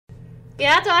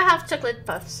Yeah, do I have chocolate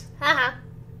puffs? Haha.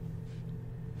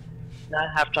 I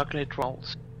have chocolate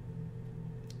rolls.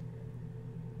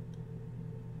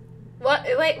 What?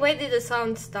 Wait, why did the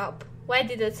sound stop? Why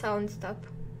did the sound stop?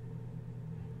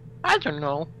 I don't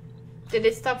know. Did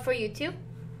it stop for you too?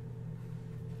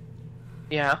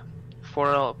 Yeah,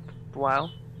 for a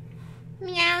while.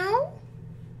 Meow.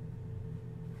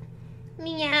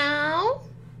 Meow.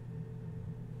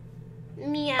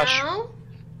 Meow.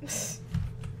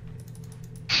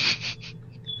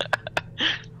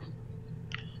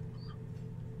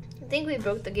 I think we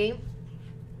broke the game.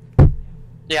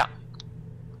 Yeah.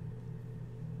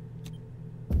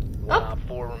 Oh.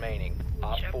 4 remaining.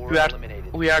 Op 4 We are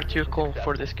eliminated. too cool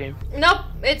for this game. Nope,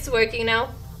 it's working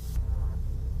now.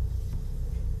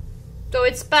 So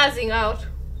it's passing out.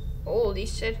 Holy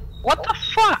shit. What the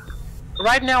fuck?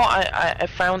 Right now I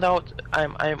found out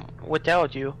I'm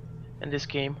without you in this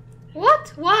game.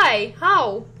 What? Why?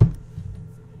 How?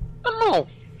 I don't know.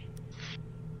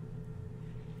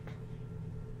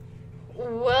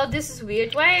 Well, this is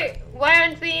weird. Why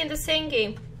aren't we in the same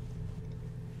game?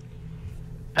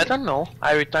 I don't know.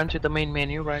 I return to the main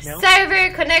menu right now. Server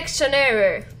connection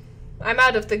error. I'm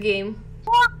out of the game.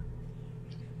 What?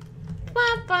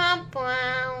 Bum, bum,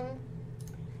 bum.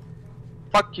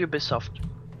 Fuck Ubisoft.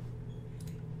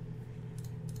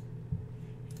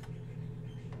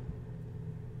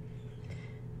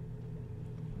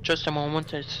 Just a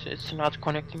moment, it's not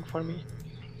connecting for me.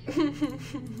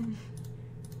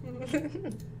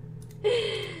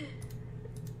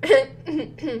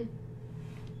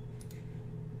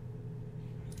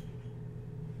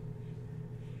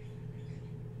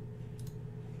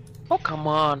 Oh come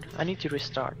on, I need to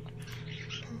restart.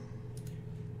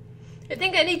 I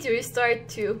think I need to restart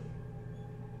too.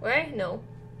 Where? No.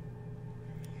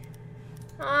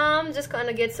 I'm just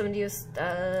gonna get some new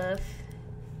stuff.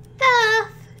 Stuff.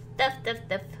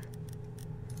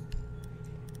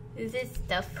 Is this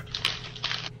stuff?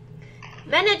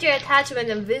 Manage your attachment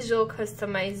and visual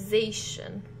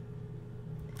customization.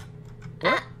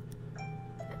 What?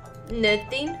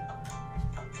 Nothing.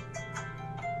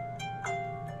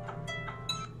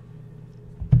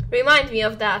 Remind me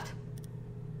of that.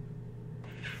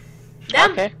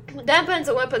 Okay. Dampens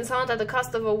a weapon sound at the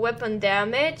cost of a weapon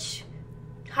damage.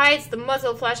 Hides the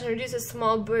muzzle flash and reduces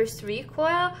small burst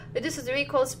recoil. Reduces the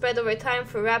recoil spread over time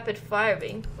for rapid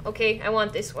firing. Okay, I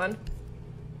want this one.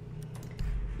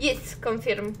 Yes,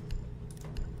 confirm.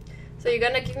 So you're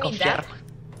gonna give me that.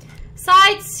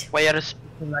 Sights! Why are you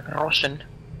speaking like Russian?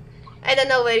 I don't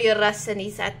know where your Russian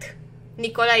is at.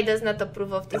 Nicolay does not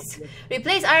approve of this.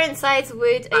 Replace iron sights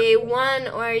with a 1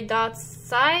 or dot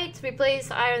sight. Replace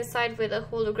iron sight with a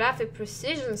holographic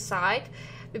precision sight.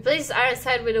 Replace iron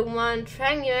sight with a 1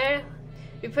 triangular.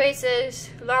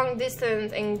 Replaces long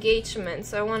distance engagement.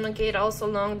 So I want to get also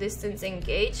long distance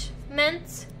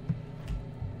engagement.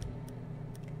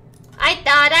 I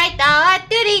thought,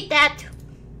 do that.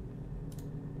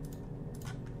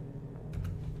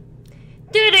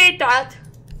 Do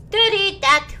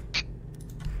that.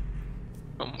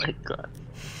 Oh my god.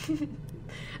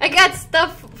 I got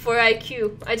stuff for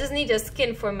IQ. I just need a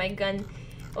skin for my gun.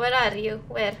 Where are you?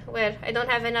 Where? I don't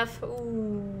have enough.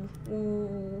 Ooh.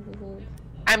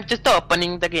 I'm just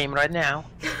opening the game right now.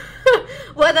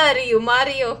 What are you,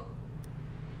 Mario?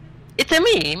 It's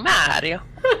me, Mario.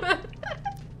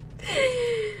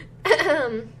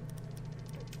 I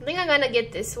think I'm gonna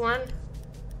get this one.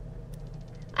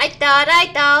 I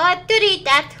thought, do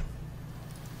that.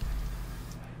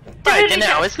 Right, and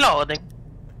now it's loading.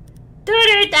 Do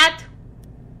that.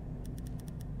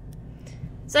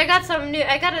 So I got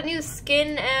a new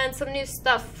skin and some new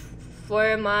stuff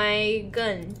for my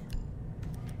gun.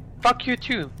 Fuck you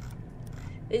too.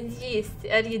 Yes,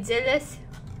 are you jealous?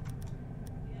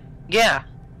 Yeah.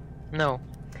 No.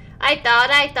 I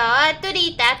thought, do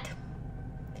that.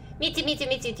 Mitty,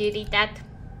 do that.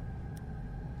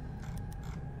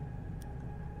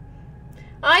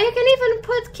 Oh, you can even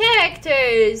put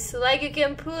characters. Like you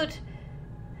can put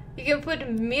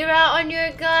Mira on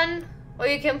your gun, or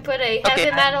you can put a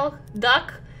heavy metal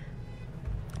duck.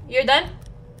 You're done?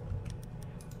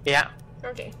 Yeah.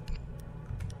 Okay.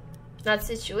 Not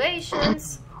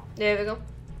situations. There we go.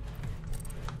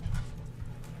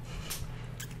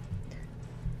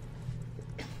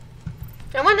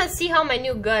 I wanna see how my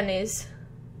new gun is.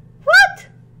 What?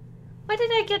 Why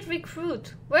did I get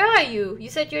recruit? Where are you? You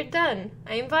said you're done.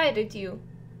 I invited you.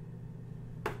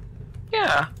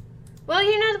 Yeah. Well,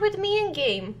 you're not with me in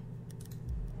game.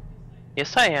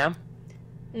 Yes, I am.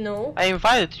 No. I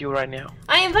invited you right now.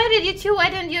 I invited you too. Why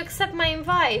didn't you accept my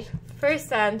invite? First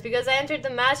hand, because I entered the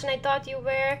match and I thought you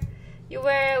were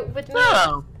with me.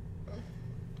 No.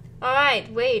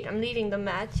 Alright, wait, I'm leading the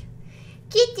match.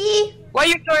 Kitty! Why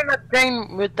you join the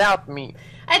game without me?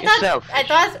 I Yourself.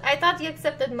 thought you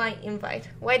accepted my invite.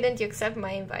 Why didn't you accept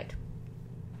my invite?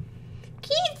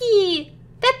 Kitty!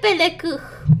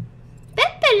 Pepelekuch!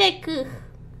 Pepelekuch!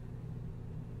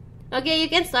 Okay, you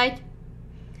can start.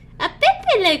 A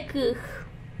pepelekuch!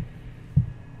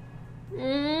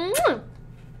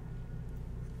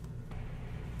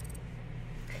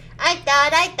 I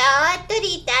thought to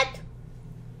eat that.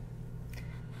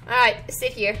 Alright,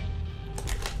 sit here.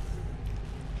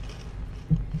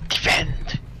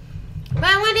 Defend. But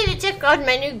I wanted to check out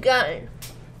my new gun.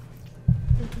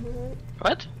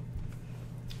 What?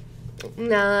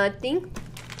 Nothing.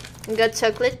 Got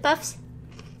chocolate puffs.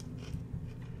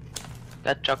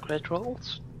 Got chocolate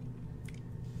rolls?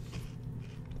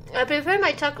 I prefer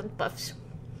my chocolate puffs.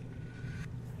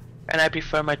 And I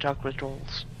prefer my chocolate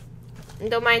rolls.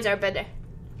 Though mines are better.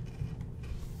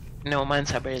 No,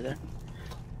 mine's are better.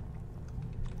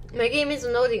 My game is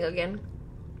loading again.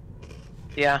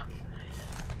 Yeah.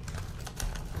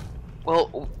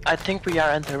 Well, I think we are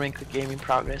entering a game in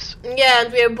progress. Yeah,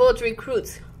 and we are both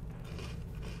recruits.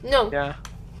 No. Yeah.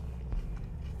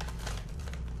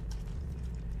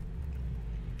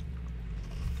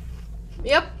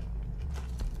 Yep.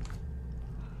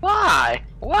 Why?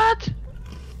 What?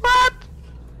 What?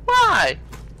 Why?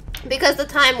 Because the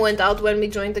time went out when we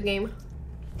joined the game.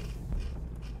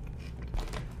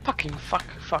 Fucking fuck.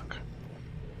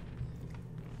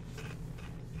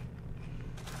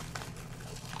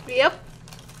 Yep.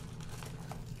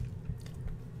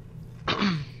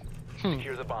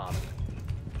 Secure the bomb.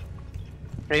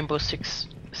 Rainbow Six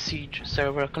Siege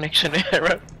server connection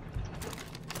error.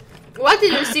 What,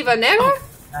 did you receive an error?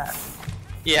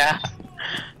 Yeah.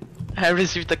 I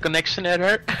received a connection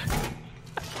error.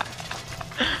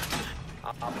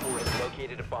 Op 4 has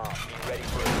located a bomb. Be ready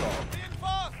for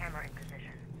assault. Camera in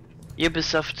position.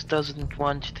 Ubisoft doesn't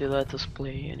want to let us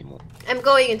play anymore. I'm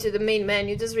going into the main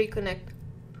menu, just reconnect.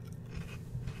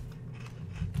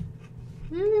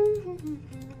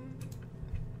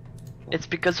 It's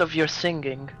because of your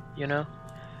singing, you know?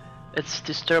 It's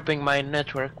disturbing my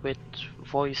network with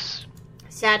voice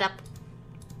Shut up.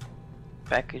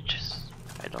 packages.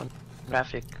 I don't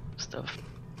graphic stuff.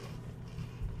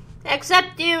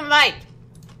 Accept the invite.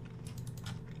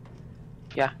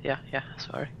 Yeah,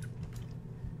 sorry.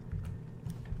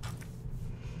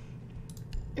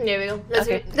 There we go.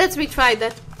 Okay. Let's retry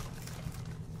that.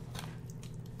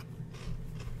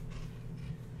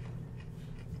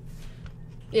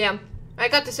 Yeah, I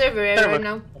got the server error Server. right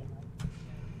now.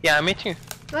 Yeah, me too.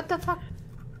 What the fuck?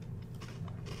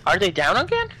 Are they down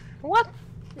again? What?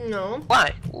 No.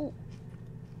 Why? Ooh.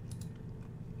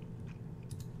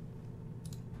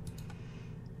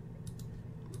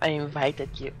 I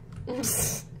invited you.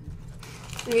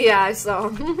 Yeah, I saw.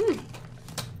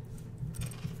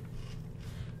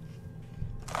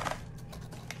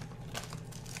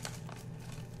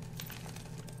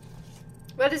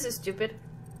 What is this stupid?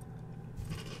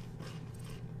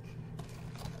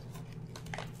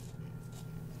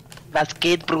 Was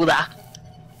geht, Bruder?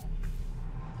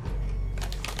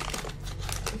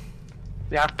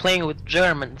 We are playing with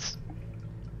Germans.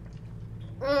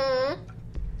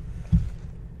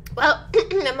 Well,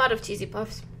 I'm out of cheesy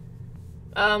puffs.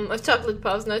 Of chocolate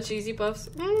puffs, not cheesy puffs.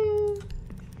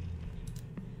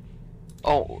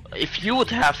 Oh, if you would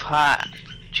have had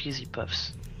cheesy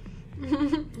puffs,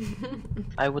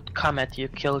 I would come at you,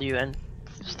 kill you, and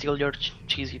steal your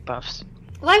cheesy puffs.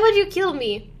 Why would you kill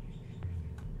me?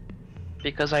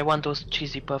 Because I want those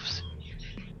cheesy puffs.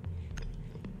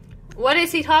 What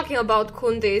is he talking about,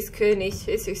 Kunde ist König?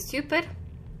 Is he stupid?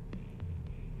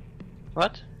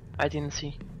 What? I didn't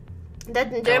see.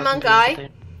 That I German wasn't guy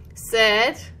entertained.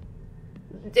 said,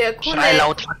 der Schrei Kunde...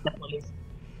 laut, fuck the police.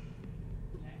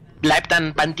 Bleib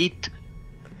dann Bandit.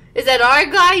 Is that our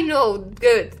guy? No,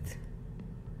 good.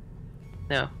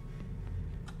 No.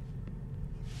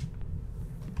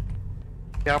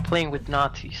 We are playing with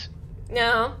Nazis.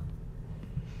 No.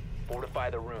 Fortify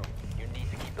the room. You need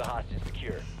to keep the hostage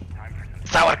secure.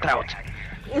 Sauerkraut.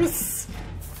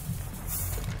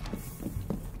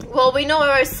 Well, we know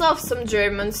ourselves some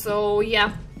German, so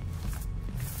yeah.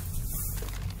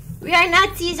 We are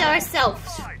Nazis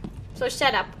ourselves. So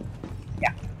shut up.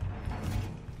 Yeah.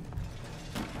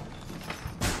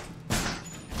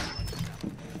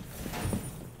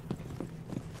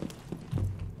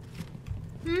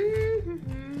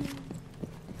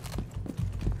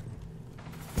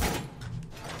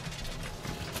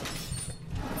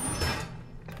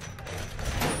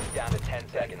 Down to 10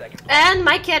 seconds. And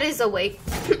my cat is awake.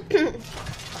 5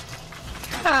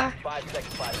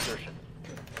 seconds by insertion.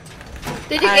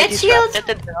 Did you I get shield?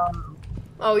 disrupted the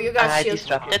Oh, you got I shield.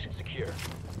 disrupted. Secure.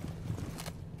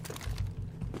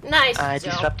 Nice I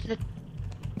job. disrupted.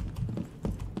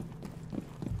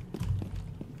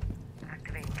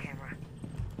 Activating camera.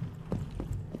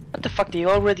 What the fuck? They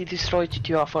already destroyed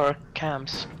 2 of our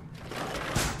cams.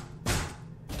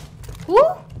 Who?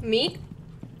 Me?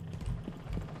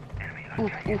 Enemy Ooh,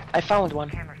 located. ooh, I found one.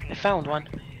 Camera feed. I found one.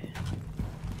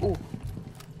 Ooh,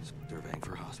 Surveying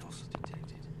for hostiles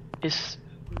detected. is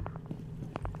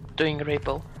doing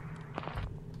rappel.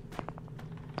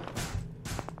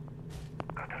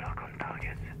 Got a lock on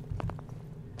targets.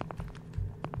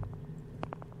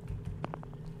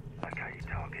 Okay,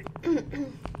 target.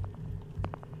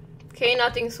 Okay,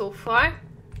 nothing so far.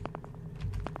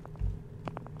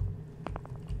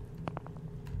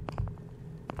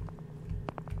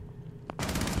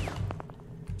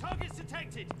 Targets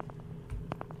detected.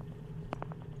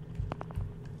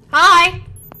 Hi!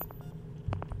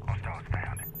 Hostiles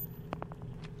found.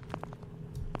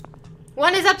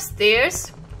 One is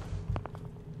upstairs.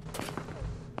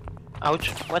 Ouch.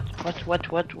 What? What?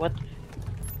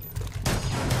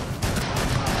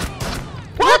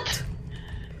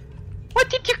 What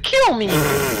did you kill me?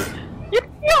 You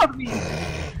killed me!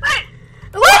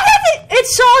 What did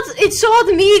it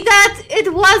showed me that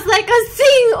it was like a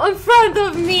thing in front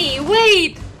of me.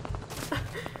 Wait.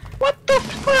 What the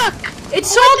fuck? It What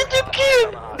showed did you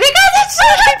kill? because it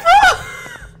showed my phone.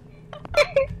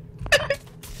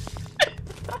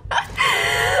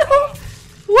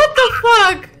 What the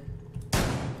fuck?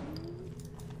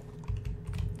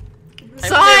 I'm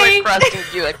Sorry. never crossing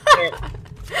you again.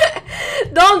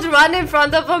 Don't run in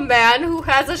front of a man who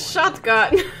has a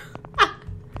shotgun.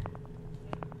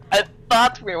 I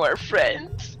thought we were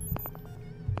friends.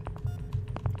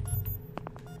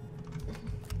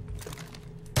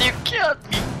 You killed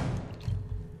me.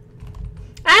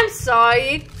 I'm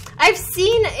sorry. I've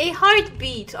seen a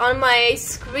heartbeat on my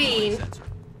screen. Sensor.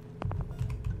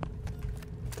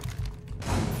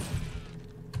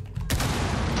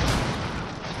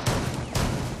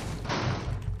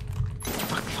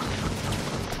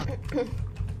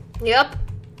 Yep.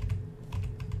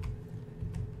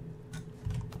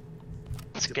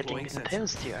 It's getting Deploying sensor.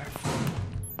 intense here.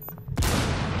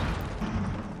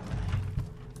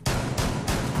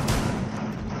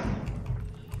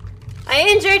 I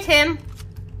injured him.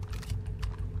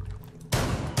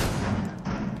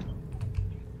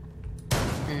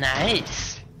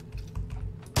 Nice.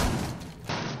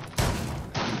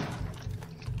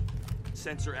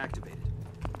 Sensor activated.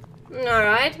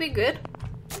 Alright, we good.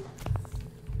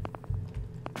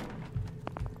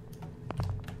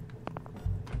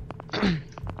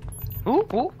 Ooh,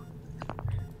 ooh.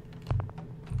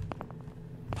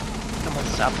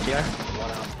 Someone's up there.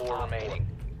 1 on 4 remaining.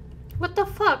 What the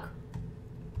fuck?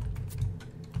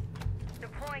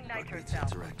 Deploying nitro Heartbeat cell.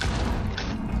 sensor activated.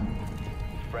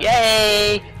 Friendly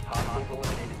Yay! hostiles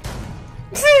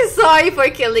eliminated. Sorry for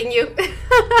killing you.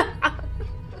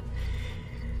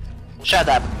 Shut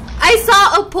up. I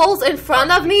saw a pulse in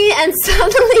front of me and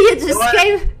suddenly it just What?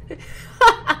 came.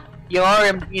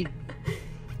 You're mean.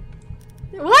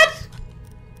 What?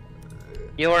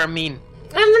 You're mean.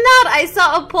 I'm not. I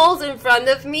saw a pulse in front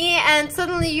of me and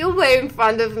suddenly you were in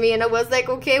front of me and I was like,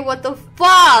 okay, what the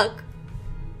fuck?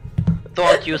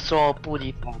 Thought you saw a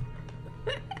booty pump.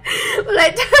 Well,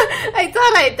 I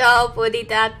thought I saw a putty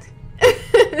that.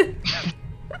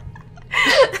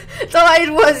 So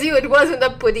it was you, it wasn't a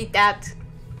putty tat.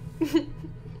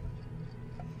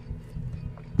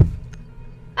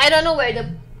 I don't know where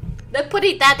the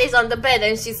putty tat is on the bed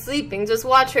and she's sleeping. Just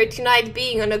watch her tonight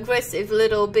being an aggressive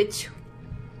little bitch.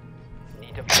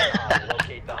 Need to find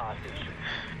locate the hostage.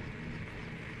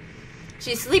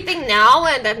 She's sleeping now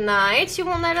and at night she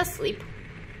won't let us sleep.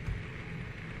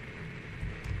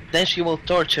 Then she will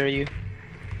torture you.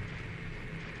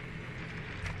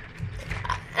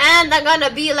 And I'm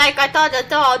gonna be like I thought I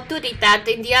saw a tootie tat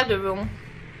in the other room.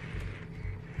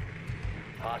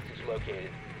 Hostage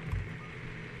located.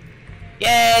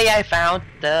 Yay, I found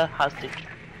the hostage.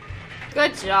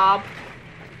 Good job.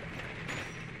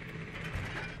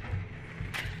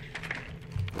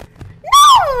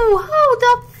 No! How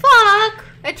the fuck?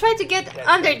 I tried to get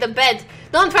under the bed.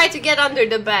 Don't try to get under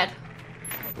the bed.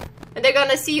 And they're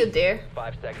gonna see you there.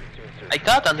 5 seconds to insert. I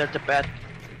got under the bed.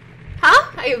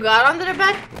 Huh? You got under the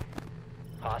bed?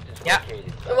 Hostage Yeah.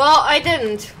 located. Well, I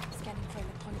didn't. Scanning for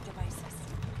electronic devices.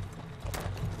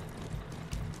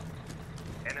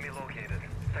 Enemy located.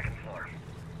 Second floor.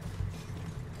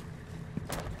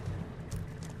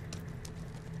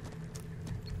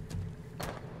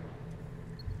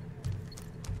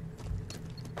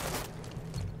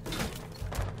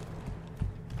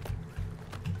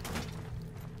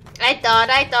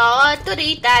 I thought to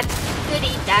eat that, to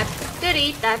eat that, to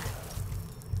eat that.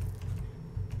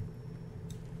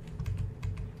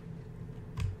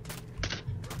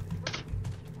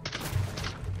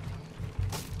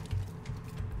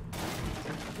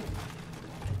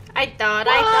 I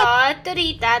thought to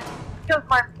eat that. Killed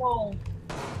my phone.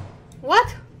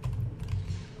 What?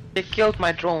 They killed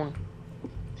my drone.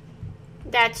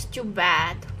 That's too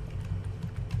bad.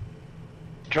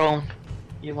 Drone,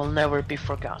 you will never be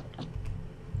forgotten.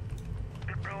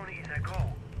 The brony is a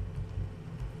go.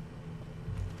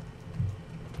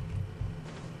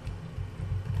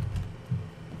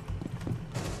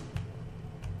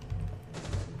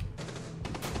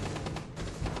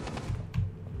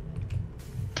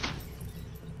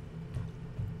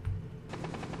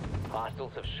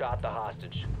 Hostiles have shot the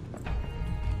hostage.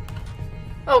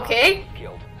 Okay.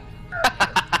 Killed.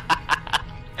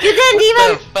 You didn't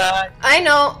What even. the fuck? I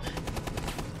know.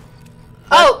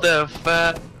 What Oh, the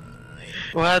fuck?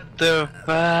 What the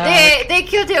fuck? they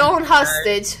killed their own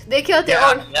hostage. They killed their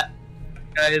own. Yeah.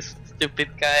 Guys, stupid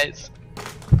guys.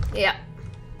 Yeah.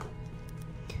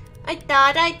 I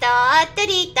thought to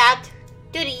eat that,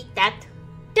 to eat that,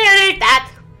 to eat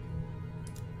that.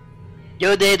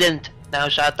 You didn't. Now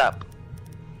shut up.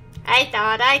 I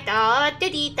thought to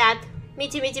eat that.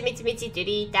 Michi to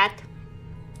eat that.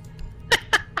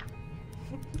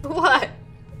 What?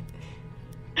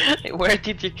 Where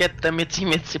did you get the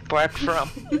Mitzi part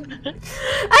from? I don't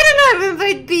know, I remember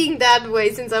it being that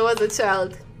way since I was a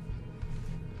child.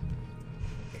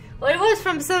 Or it was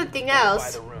from something By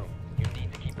else. the room. You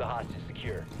need to keep the hostage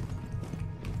secure.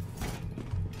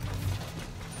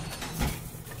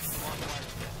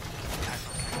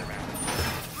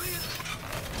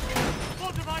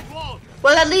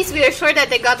 Well, at least we are sure that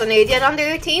they got an idiot on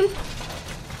their team.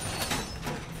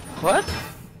 What?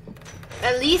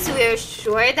 At least we are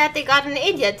sure that they got an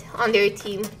idiot on their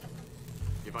team.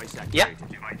 Device Yeah.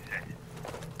 activated. Device set.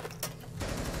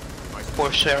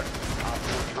 For sure.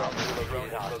 Hostiles drop the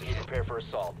located hostage. Prepare for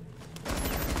assault.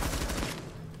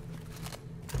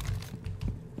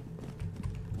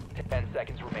 Ten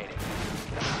seconds remaining.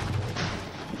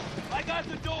 I got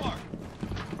the door.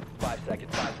 5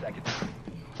 seconds. 5 seconds.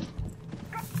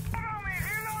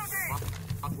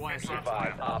 Up wire set.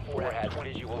 5. Op 4 has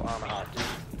visual on the hostage.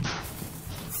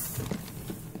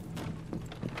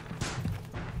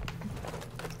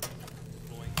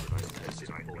 Device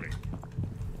deployed.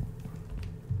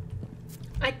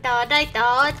 I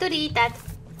thought to eat that.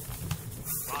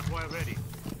 Hot wire ready.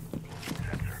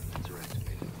 Sensor. Sensor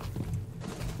activated.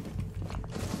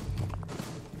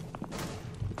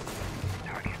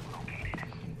 Target located.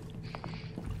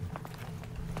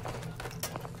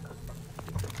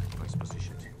 Device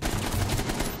positioned.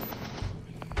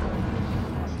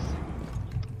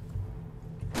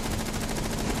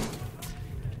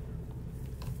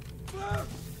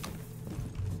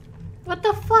 What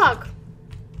the fuck?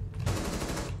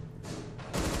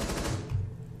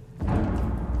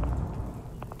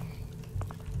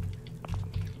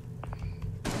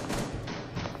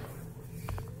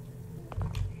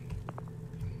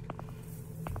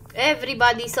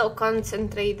 Everybody's so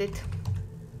concentrated.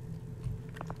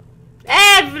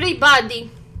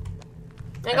 Everybody!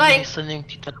 I'm listening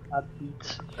to the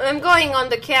heartbeats. I'm going on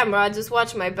the camera, just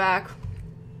watch my back.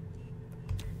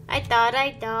 I thought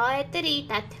to eat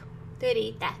that, to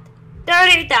eat that,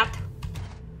 to eat that.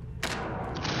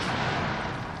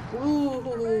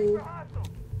 Ooh.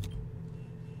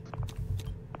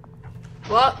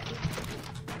 What?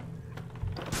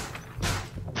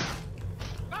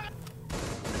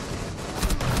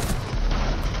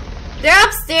 They're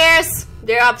upstairs!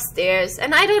 They're upstairs.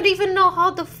 And I don't even know how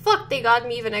the fuck they got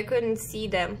me even I couldn't see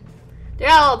them.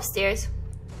 They're all upstairs.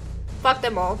 Fuck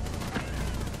them all.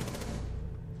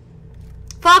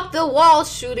 Fuck the wall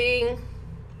shooting.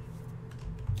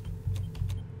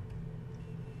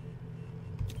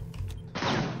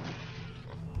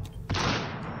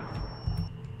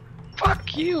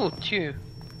 Fuck you too.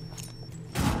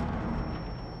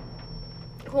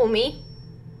 Who, me?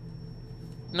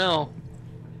 No.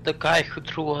 The guy who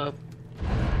threw a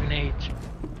grenade.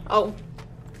 Oh.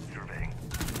 Surveying.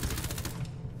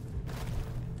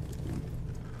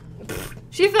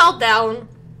 She fell down.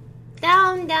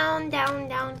 Down, down, down,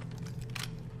 down.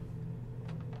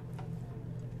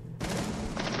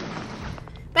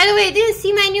 By the way, I didn't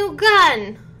see my new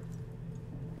gun.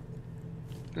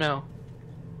 No.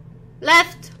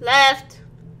 Left, left,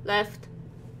 left.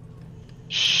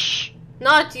 Shh.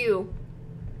 Not you.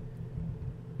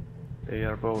 They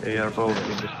are both in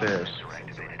the stairs.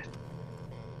 Activated.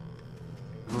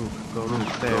 Move, go to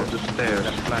the stairs,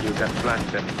 you can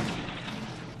flank them.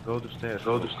 Go to stairs.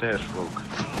 Go to stairs, folk.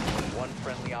 One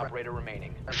friendly operator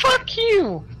remaining. Fuck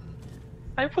you!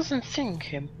 I wasn't seeing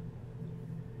him.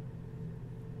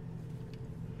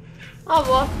 Oh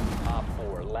well. Op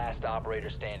 4, last operator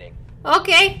standing.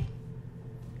 Okay.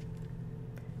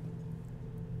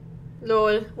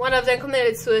 Lol. One of them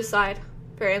committed suicide,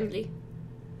 apparently.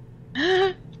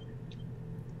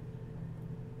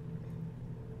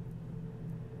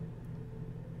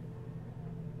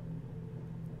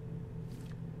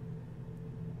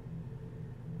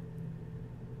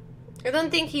 I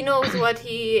don't think he knows what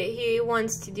he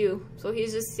wants to do, so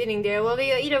he's just sitting there. Well,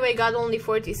 we either way got only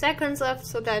 40 seconds left,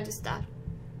 so that is that.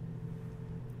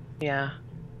 Yeah.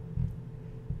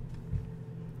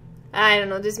 I don't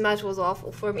know, this match was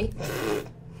awful for me.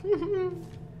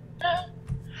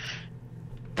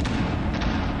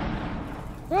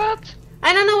 What?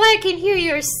 I don't know why I can hear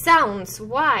your sounds.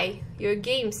 Why? Your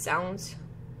game sounds.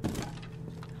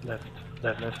 Left.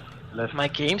 My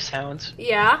game sounds.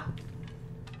 Yeah.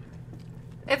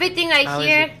 Everything I How is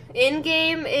hear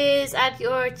in-game is at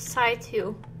your side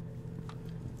too.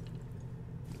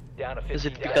 Down to 15 Is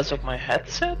it because of my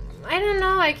headset? I don't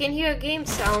know, I can hear game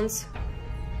sounds.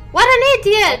 What an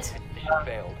idiot! Mission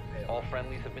failed. All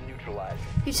friendlies have been neutralized.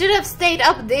 You should have stayed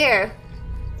up there.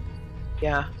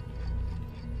 Yeah.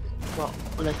 Well,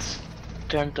 let's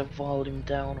turn the volume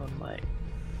down on my...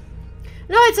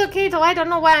 No, it's okay though, I don't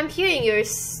know why I'm hearing your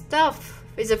stuff.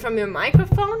 Is it from your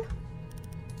microphone?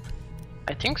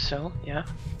 I think so, yeah.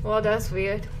 Well, that's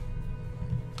weird.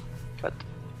 But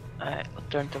I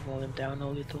turned the volume down a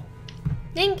little.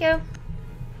 Thank you.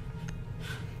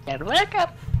 You're welcome.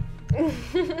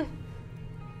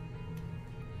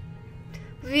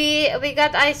 We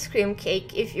got ice cream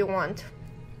cake if you want.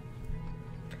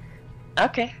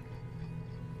 Okay.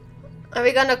 Are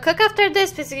we gonna cook after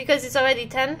this because it's already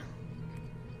 10?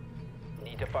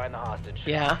 Need to find the hostage.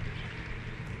 Yeah.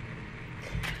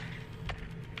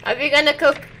 Are we gonna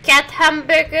cook cat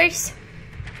hamburgers?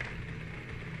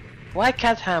 Why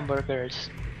cat hamburgers?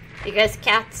 Because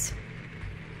cats.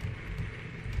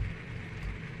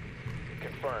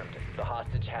 Confirmed. The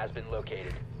hostage has been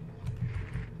located.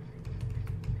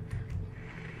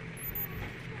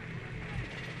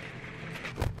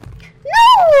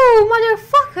 No,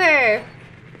 motherfucker!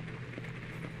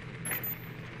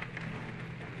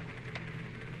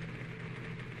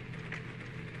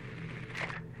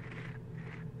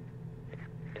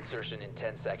 Insertion in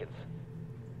 10 seconds.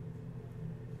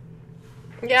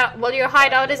 Yeah, well, your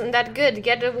hideout isn't that good.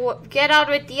 Get out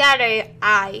with the other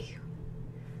eye.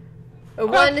 I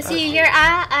wanna see your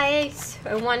eyes.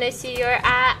 I wanna see your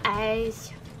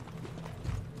eyes.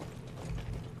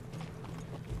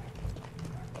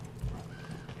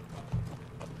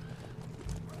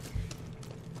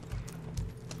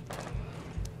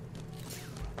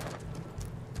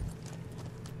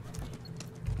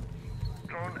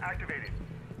 Drone activated.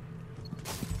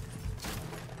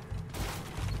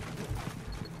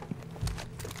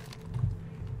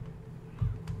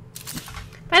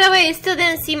 By the way, you still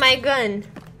didn't see my gun.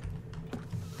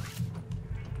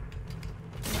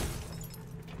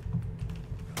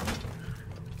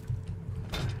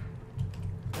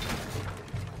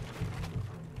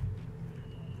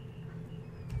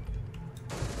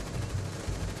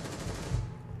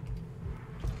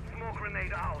 Smoke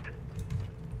grenade out.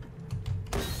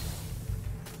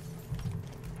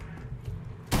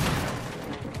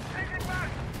 Take it back.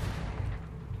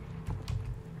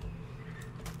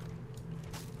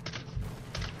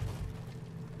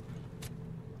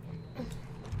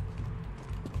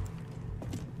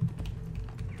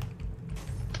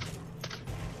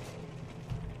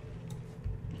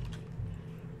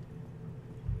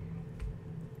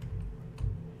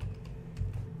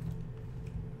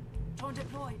 Drone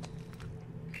deployed.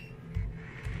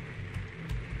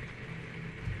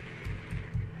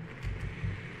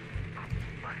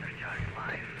 Buster charge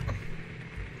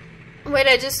live. Wait,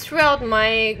 I just threw out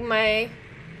my...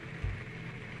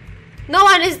 No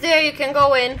one is there, you can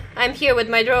go in. I'm here with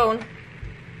my drone.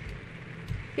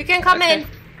 You can come in.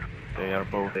 They are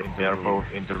both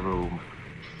in the room.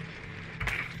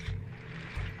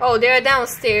 Oh, they're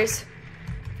downstairs.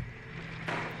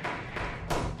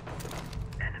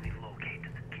 Enemy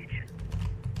located kitchen.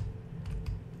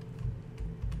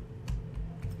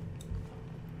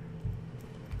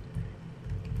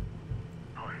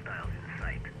 Hostiles in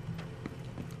sight.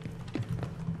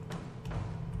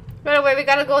 By the way, we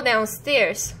gotta go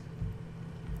downstairs.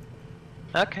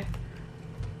 Okay.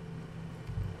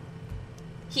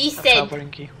 He I'm said,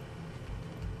 covering you.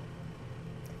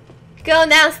 go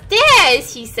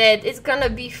downstairs, he said. It's gonna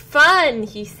be fun,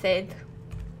 he said.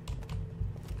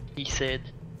 He said.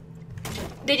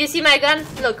 Did you see my gun?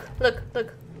 Look, look,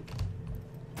 look.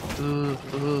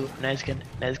 Ooh, nice gun,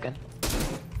 nice gun.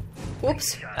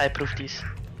 Oops. I approve this.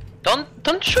 Don't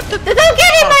shoot the. Don't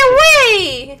get in my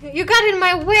way! You got in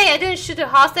my way. I didn't shoot a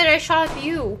hostage. I shot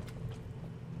you.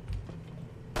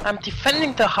 I'm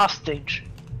defending the hostage.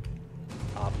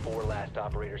 Op 4 last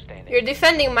operator standing. You're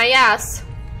defending my ass.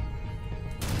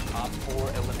 Op 4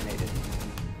 eliminated.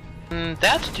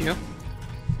 That too.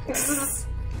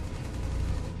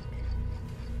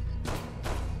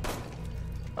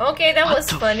 Okay, that What was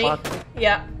the funny. fuck?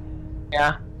 Yeah.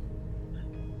 Yeah.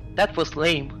 That was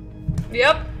lame.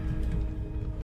 Yep.